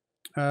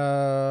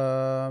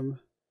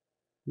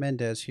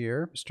 Mendez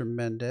here. Mr.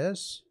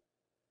 Mendez.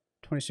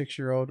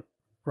 26-year-old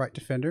right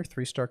defender.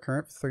 3-star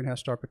current.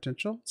 3.5-star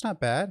potential. It's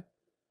not bad.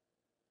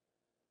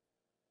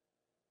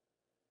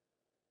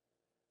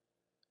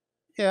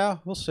 Yeah,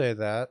 we'll say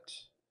that.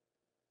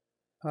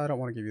 I don't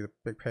want to give you the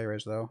big pay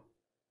raise, though.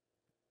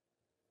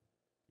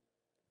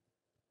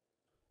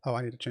 Oh,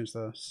 I need to change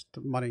the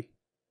money.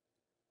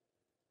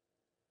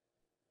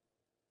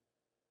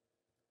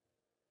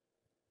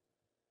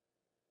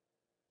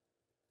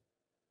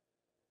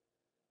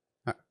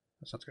 All right,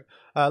 that sounds good.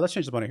 Let's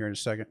change the money here in a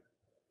second.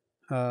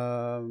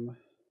 In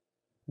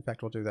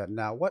fact, we'll do that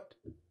now. What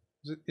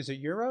is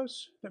it?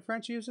 Euros that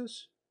France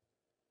uses?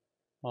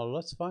 Well,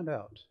 let's find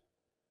out.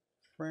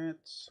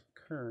 France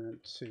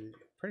currency.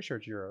 Pretty sure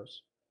it's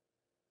euros.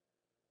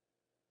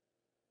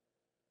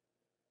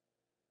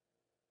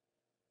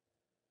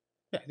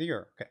 Yeah, the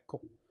euro. Okay,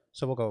 cool.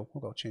 So we'll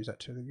go change that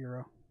to the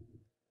euro.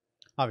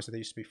 Obviously, they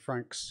used to be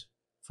francs,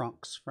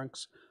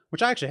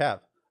 which I actually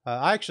have.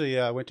 I actually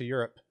went to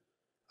Europe,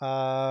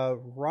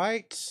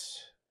 right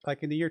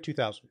like in the year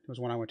 2000 was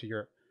when I went to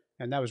Europe,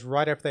 and that was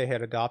right after they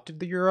had adopted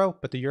the euro,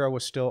 but the euro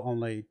was still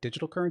only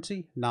digital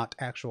currency, not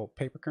actual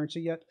paper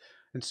currency yet.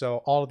 And so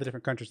all of the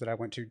different countries that I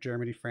went to,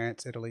 Germany,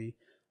 France, Italy,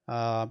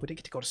 we didn't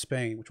get to go to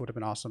Spain, which would have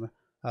been awesome.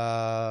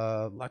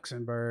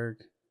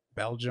 Luxembourg,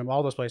 Belgium,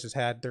 all those places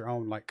had their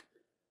own like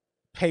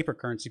paper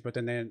currency, but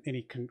then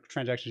any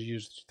transactions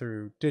used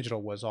through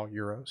digital was all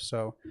euros.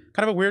 So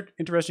kind of a weird,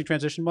 interesting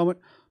transition moment,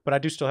 but I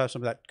do still have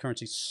some of that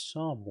currency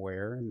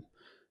somewhere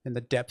in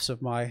the depths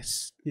of my,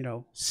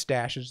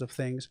 stashes of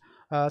things.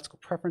 Let's go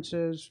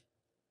preferences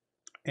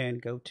and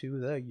go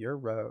to the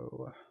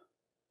euro.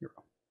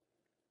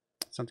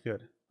 Sounds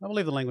good. I will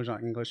leave the language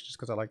on English just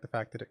because I like the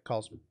fact that it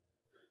calls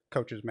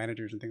coaches,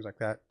 managers, and things like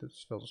that.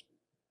 This feels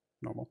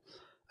normal.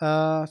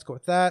 Let's go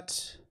with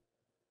that.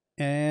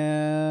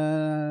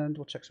 And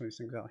we'll check some of these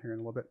things out here in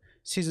a little bit.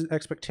 Season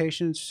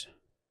expectations.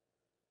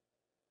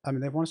 I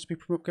mean, they want us to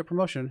get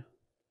promotion.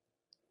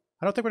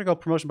 I don't think we're going to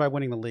go promotion by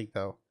winning the league,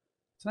 though.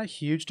 It's not a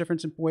huge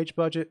difference in wage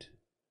budget. I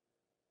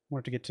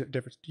wanted to get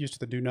used to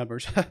the new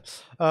numbers.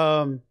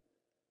 The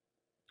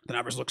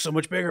numbers look so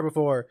much bigger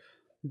before.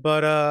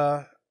 But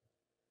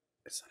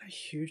it's not a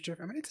huge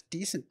difference. I mean, it's a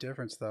decent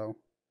difference, though.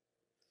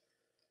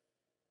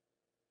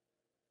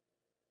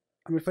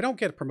 I mean, if we don't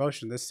get a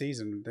promotion this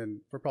season,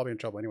 then we're probably in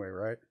trouble anyway,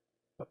 right?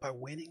 But by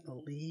winning the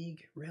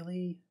league,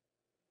 really?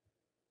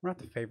 We're not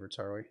the favorites,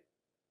 are we?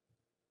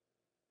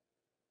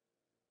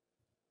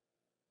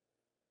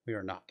 We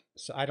are not.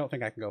 So I don't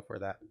think I can go for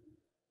that.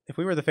 If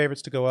we were the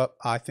favorites to go up,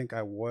 I think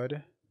I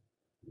would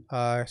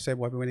say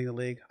we'll be winning the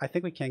league. I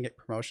think we can get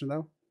promotion,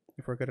 though,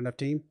 if we're a good enough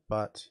team.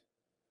 But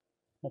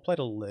we'll play it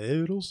a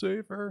little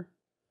safer.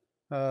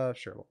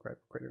 Sure, we'll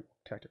create a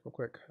tactic real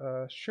quick.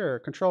 Sure,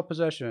 control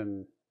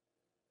possession.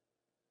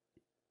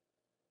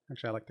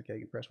 Actually, I like the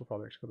gegenpress. We'll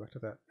probably actually go back to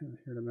that here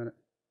in a minute.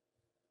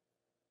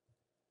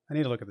 I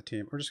need to look at the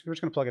team. We're just going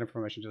to plug in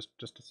information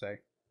just to say.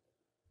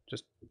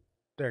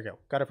 There you go.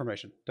 Got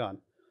information. Done.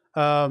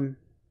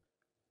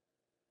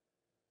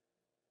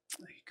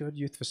 Good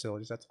youth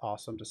facilities. That's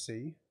awesome to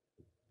see.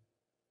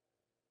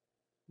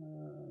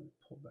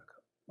 Pull back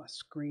up my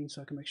screen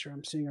so I can make sure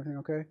I'm seeing everything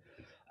okay.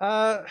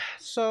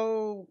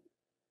 So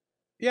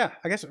yeah,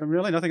 I guess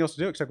really nothing else to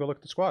do except go look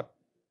at the squad.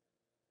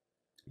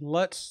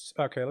 Let's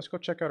go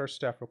check out our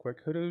staff real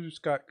quick. Who's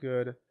got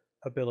good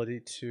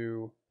ability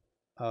to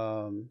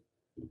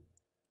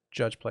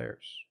judge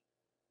players?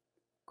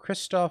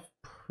 Christoph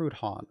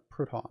Prudhon.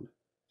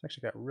 He's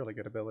actually got really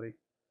good ability.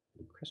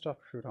 Christoph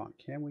Prudhon.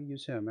 Can we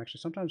use him?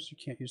 Actually, sometimes you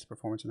can't use the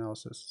performance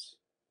analysis,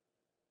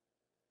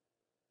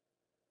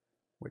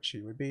 which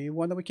he would be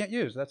one that we can't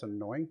use. That's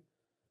annoying.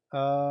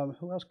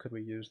 Who else could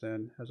we use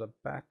then as a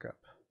backup?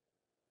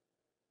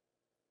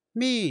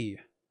 Me.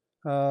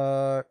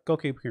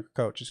 Goalkeeper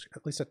coach is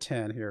at least a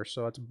 10 here,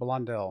 so it's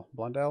Blondell.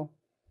 Blondell.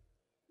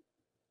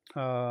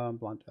 I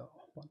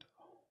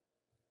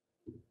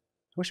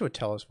wish it would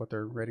tell us what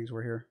their ratings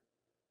were here.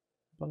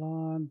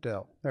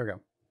 Blondell. There we go.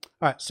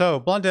 All right, so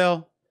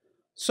Blondell.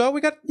 So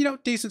we got,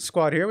 decent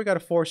squad here. We got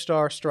a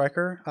 4-star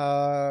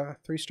striker,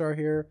 3-star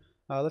here.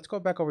 Let's go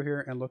back over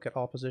here and look at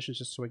all positions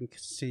just so we can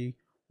see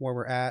where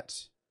we're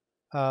at.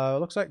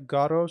 Looks like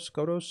Godos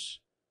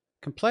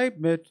can play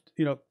mid,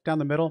 down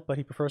the middle, but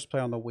he prefers to play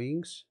on the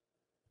wings.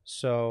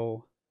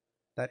 So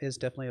that is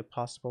definitely a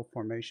possible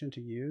formation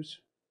to use.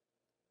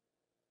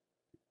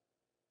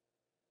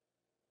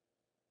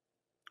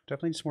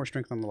 Definitely need some more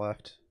strength on the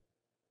left.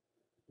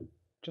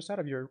 Just out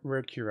of your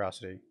weird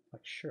curiosity,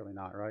 like surely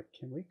not, right?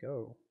 Can we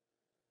go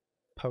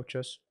poach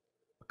us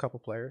a couple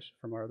players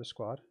from our other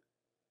squad?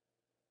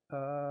 What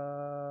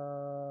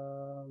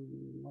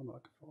am I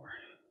looking for?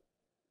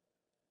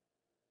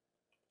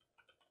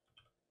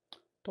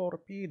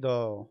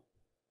 Torpedo.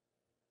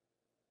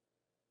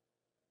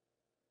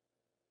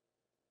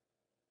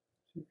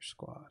 Your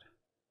squad.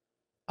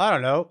 I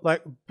don't know,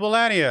 like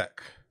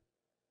Blaniak.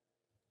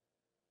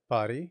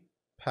 Buddy,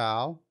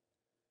 pal.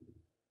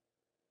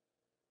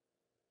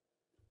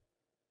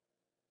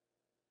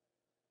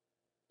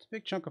 It's a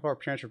big chunk of our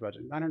transfer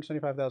budget,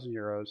 975,000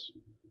 euros.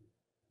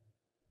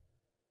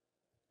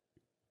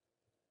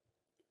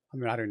 I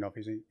mean, I don't know if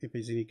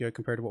he's any good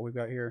compared to what we've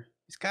got here.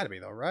 He's got to be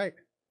though, right?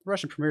 The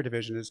Russian Premier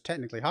Division is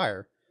technically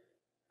higher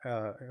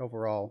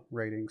overall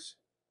ratings.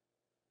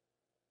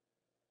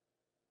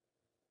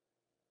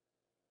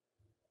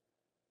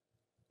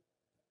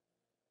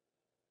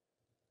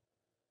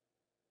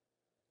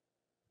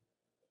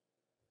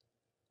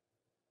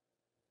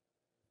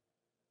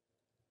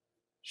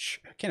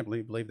 I can't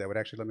believe that would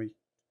actually let me.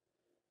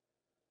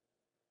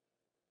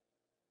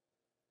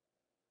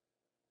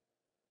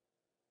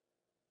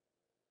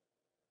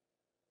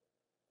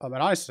 I mean,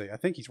 honestly, I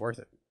think he's worth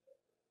it.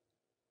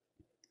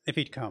 If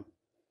he'd come.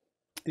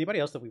 Anybody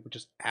else that we would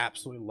just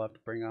absolutely love to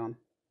bring on?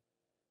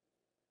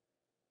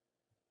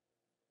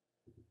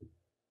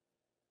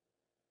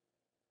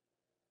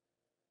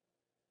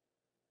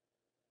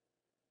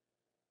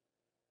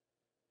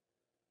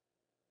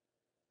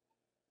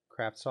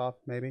 Kraftsoff,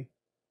 maybe?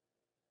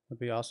 Would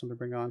be awesome to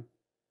bring on.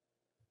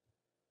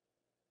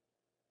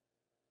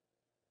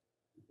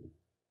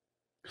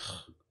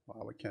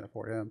 Wow, we can't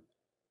afford him.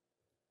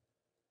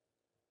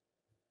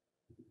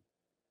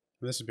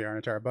 This would be our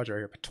entire budget right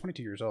here, but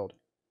 22 years old.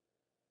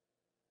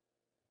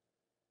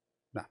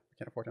 Nah, we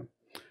can't afford him.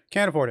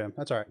 Can't afford him.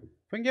 That's all right.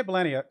 If we can get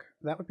Blaniuk,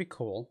 that would be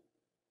cool.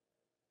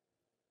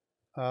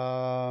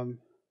 Honestly,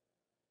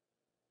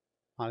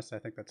 I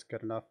think that's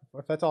good enough.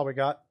 If that's all we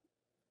got,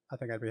 I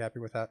think I'd be happy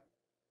with that.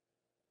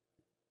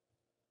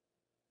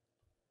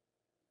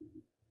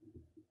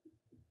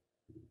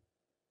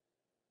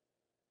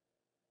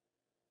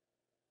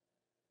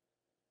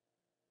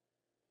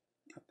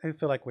 I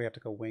feel like we have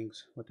to go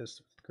wings with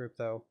this group,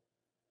 though.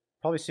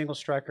 Probably single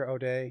striker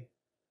O'Day,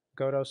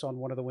 Godos on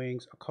one of the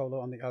wings,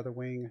 Okolo on the other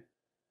wing.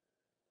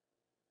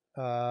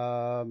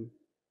 Probably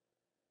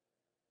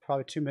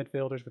two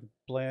midfielders with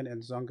Blin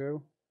and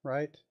Zungu,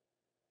 right?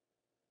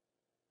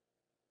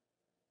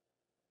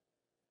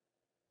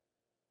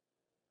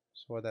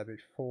 So would that be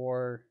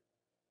 4,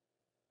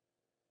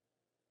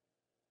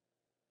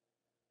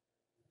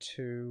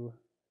 2?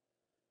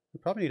 We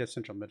probably need a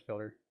central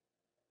midfielder.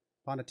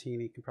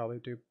 Bonatini can probably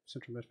do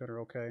central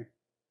midfielder okay.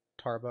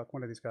 Tarbuck,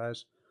 one of these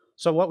guys.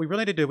 So what we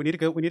really need to do, we need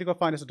to go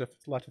find us a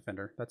left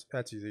defender.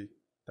 That's easy.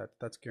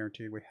 That's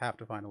guaranteed. We have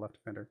to find a left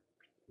defender.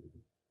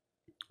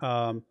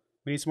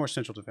 We need some more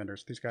central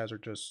defenders. These guys are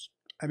just,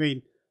 I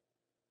mean,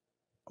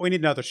 we need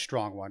another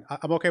strong one.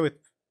 I'm okay with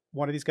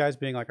one of these guys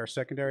being like our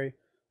secondary.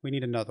 We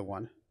need another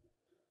one.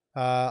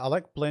 I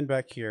like Blend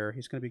back here.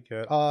 He's going to be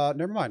good.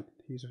 Never mind.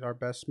 He's our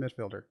best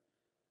midfielder.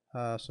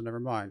 So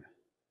never mind.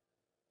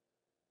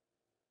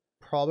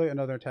 Probably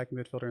another attacking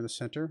midfielder in the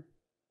center.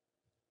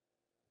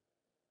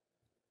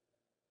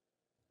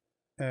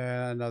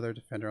 And another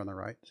defender on the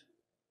right.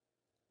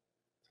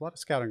 There's a lot of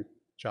scouting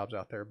jobs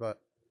out there,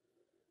 but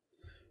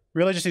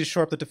really just need to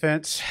shore up the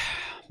defense.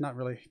 Not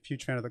really a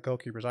huge fan of the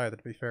goalkeepers either,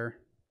 to be fair.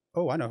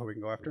 Oh, I know who we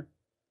can go after.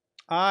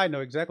 I know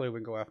exactly who we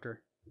can go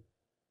after.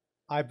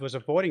 I was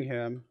avoiding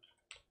him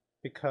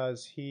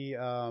because we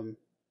already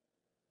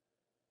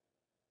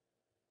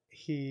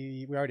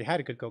had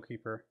a good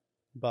goalkeeper.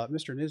 But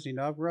Mr. Nizhny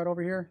Novgorod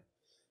over here,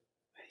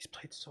 he's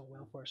played so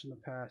well for us in the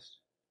past.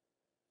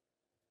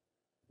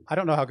 I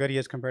don't know how good he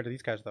is compared to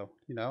these guys, though.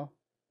 You know,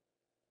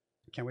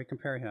 can we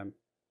compare him?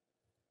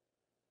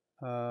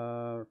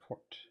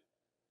 Report.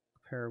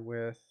 Compare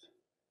with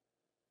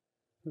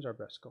who's our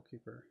best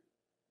goalkeeper?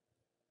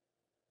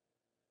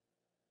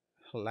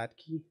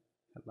 Hladky.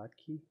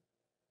 Hladky.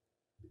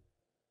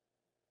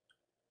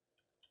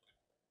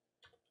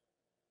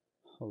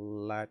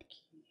 Hladky.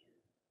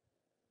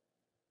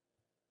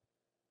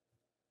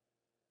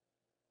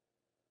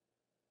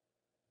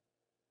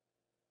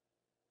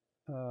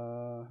 How do I?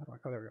 Oh,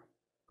 there we go.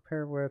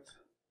 Compare with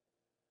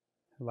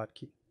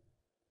Hladky.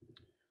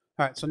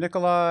 All right, so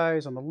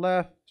Nikolai's on the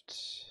left.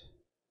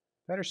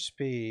 Better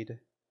speed,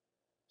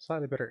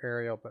 slightly better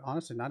aerial, but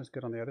honestly not as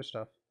good on the other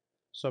stuff.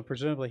 So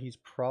presumably he's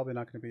probably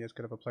not going to be as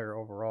good of a player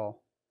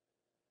overall.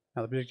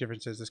 Now the big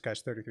difference is this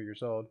guy's 33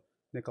 years old.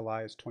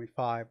 Nikolai is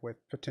 25 with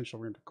potential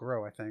room to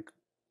grow, I think.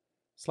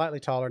 Slightly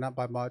taller, not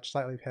by much.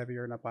 Slightly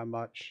heavier, not by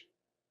much.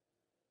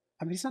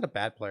 I mean, he's not a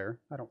bad player,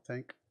 I don't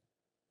think.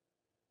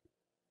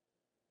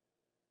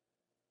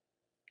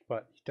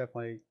 But he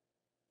definitely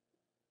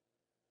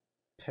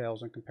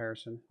pales in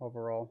comparison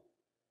overall.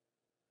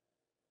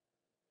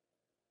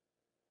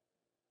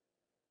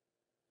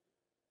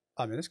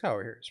 I mean, this guy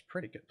over here is a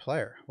pretty good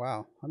player.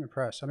 Wow, I'm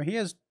impressed. I mean, he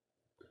is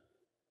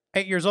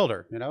 8 years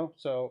older, you know,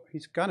 so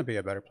he's gonna be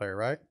a better player,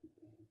 right?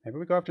 Maybe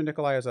we go after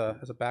Nikolai as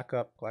a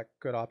backup, like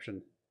good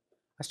option.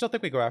 I still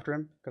think we go after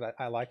him because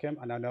I like him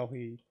and I know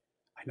he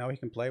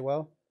can play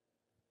well.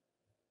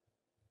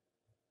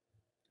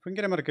 If we can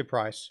get him at a good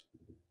price,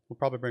 we'll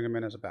probably bring him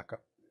in as a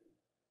backup.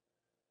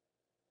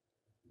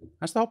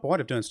 That's the whole point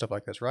of doing stuff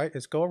like this, right?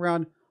 Is go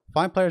around,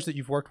 find players that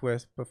you've worked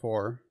with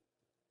before,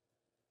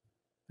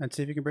 and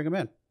see if you can bring them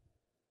in.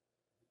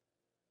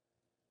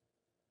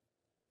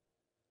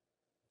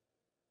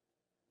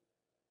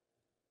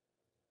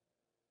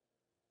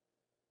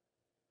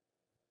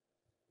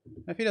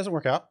 If he doesn't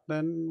work out,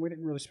 then we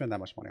didn't really spend that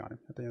much money on him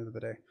at the end of the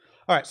day.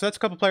 All right, so that's a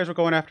couple players we're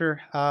going after.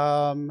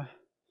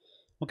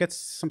 We'll get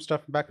some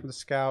stuff back from the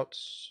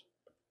scouts.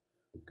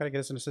 Got to get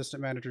us an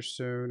assistant manager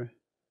soon.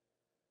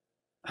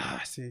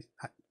 See,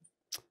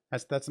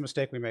 that's a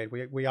mistake we made.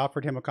 We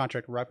offered him a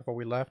contract right before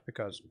we left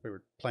because we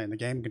were playing the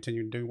game and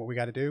continuing doing what we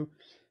got to do,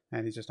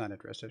 and he's just not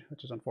interested,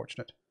 which is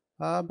unfortunate.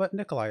 But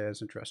Nikolai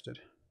is interested.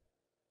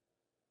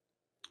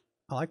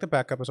 I like the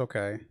backup, is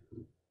okay.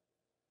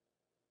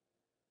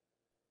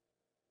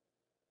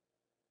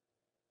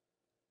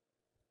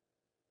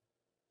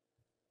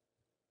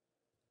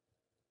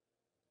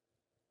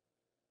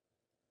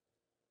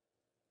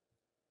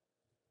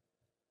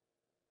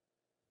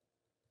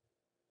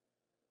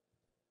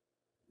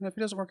 And if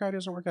he doesn't work out, he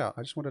doesn't work out.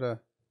 I just wanted to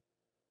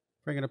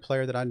bring in a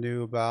player that I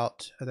knew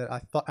about,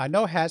 that I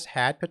know has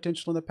had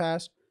potential in the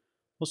past.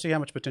 We'll see how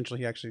much potential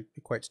he actually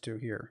equates to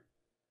here.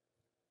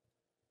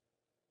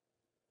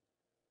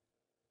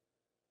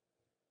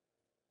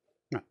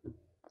 Right.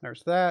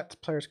 There's that.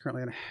 Player's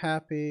currently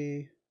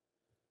unhappy.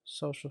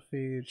 Social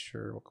feed,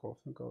 sure, we'll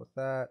go with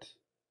that.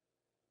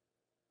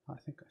 I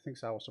think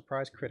so. I will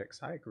surprise critics.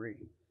 I agree.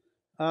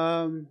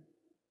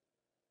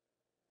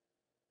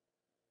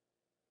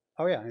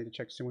 Oh yeah, I need to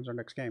check to see when's our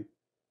next game.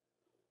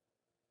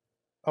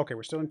 Okay,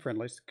 we're still in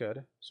friendlies.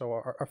 Good. So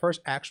our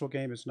first actual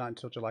game is not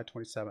until July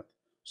 27th.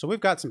 So we've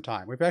got some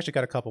time. We've actually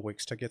got a couple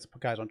weeks to get some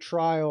guys on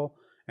trial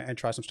and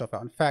try some stuff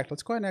out. In fact,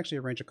 let's go ahead and actually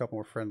arrange a couple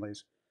more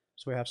friendlies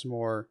so we have some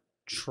more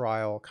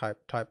trial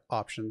type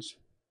options.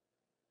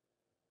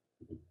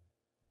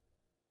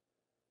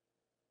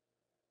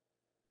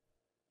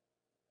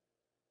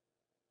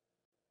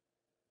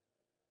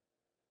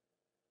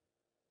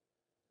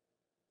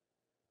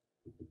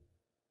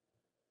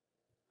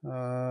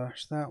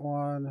 There's that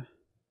one.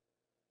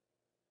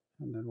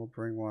 And then we'll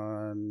bring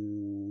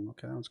one.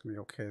 Okay, that one's going to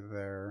be okay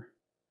there.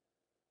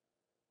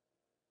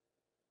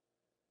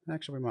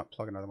 Actually, we might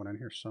plug another one in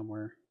here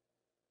somewhere.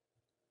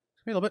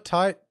 It's going to be a little bit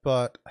tight,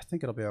 but I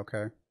think it'll be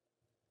okay.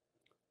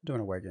 Do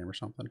an away game or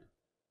something.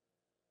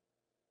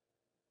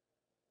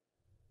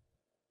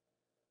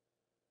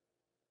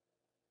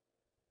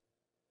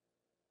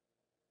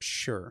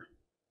 Sure.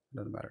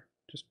 Doesn't matter.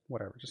 Just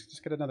whatever.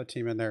 Just get another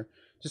team in there.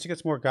 Just to get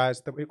some more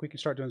guys that we can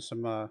start doing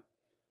some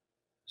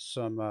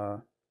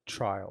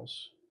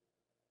trials.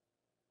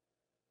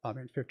 I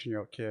mean,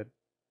 15-year-old kid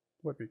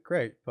would be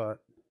great, but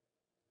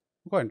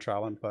we'll go ahead and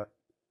trial him, but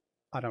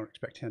I don't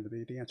expect him to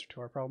be the answer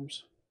to our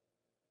problems.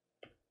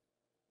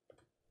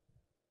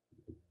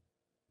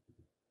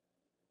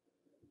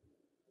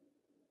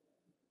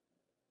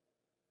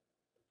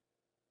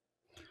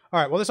 All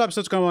right, well, this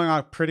episode's going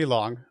on pretty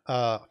long,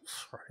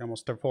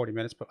 almost 40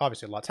 minutes, but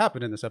obviously a lot's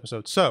happened in this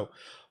episode. So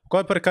go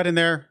ahead and put a cut in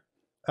there.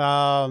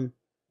 I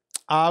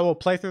will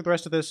play through the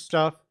rest of this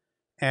stuff,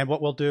 and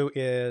what we'll do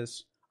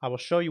is I will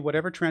show you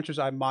whatever transfers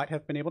I might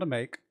have been able to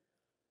make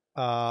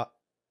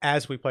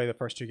as we play the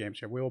first two games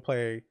here. We will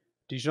play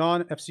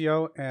Dijon,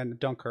 FCO, and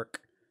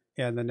Dunkirk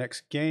in the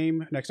next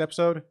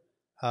episode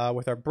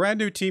with our brand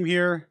new team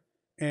here,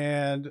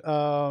 and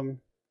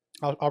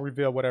I'll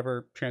reveal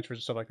whatever transfers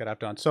and stuff like that I've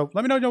done. So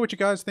let me know what you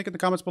guys think in the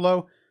comments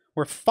below.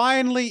 We're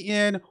finally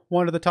in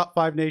one of the top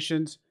 5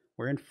 nations.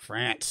 We're in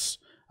France.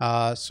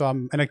 So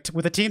I'm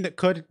with a team that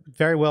could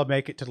very well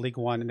make it to League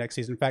One next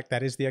season. In fact,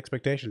 that is the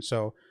expectation.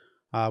 So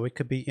we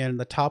could be in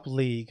the top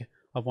league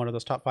of one of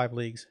those top 5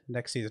 leagues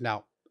next season.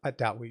 Now, I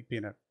doubt we'd be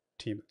in a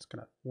team that's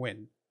going to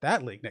win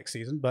that league next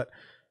season, but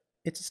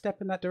it's a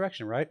step in that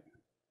direction, right?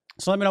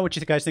 So let me know what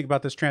you guys think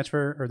about this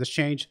transfer or this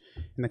change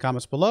in the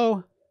comments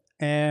below.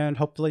 And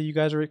hopefully you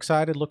guys are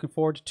excited, looking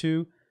forward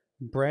to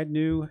brand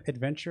new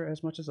adventure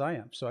as much as I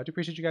am. So I do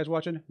appreciate you guys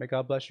watching. May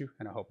God bless you,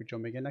 and I hope you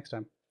join me again next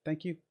time.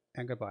 Thank you,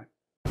 and goodbye.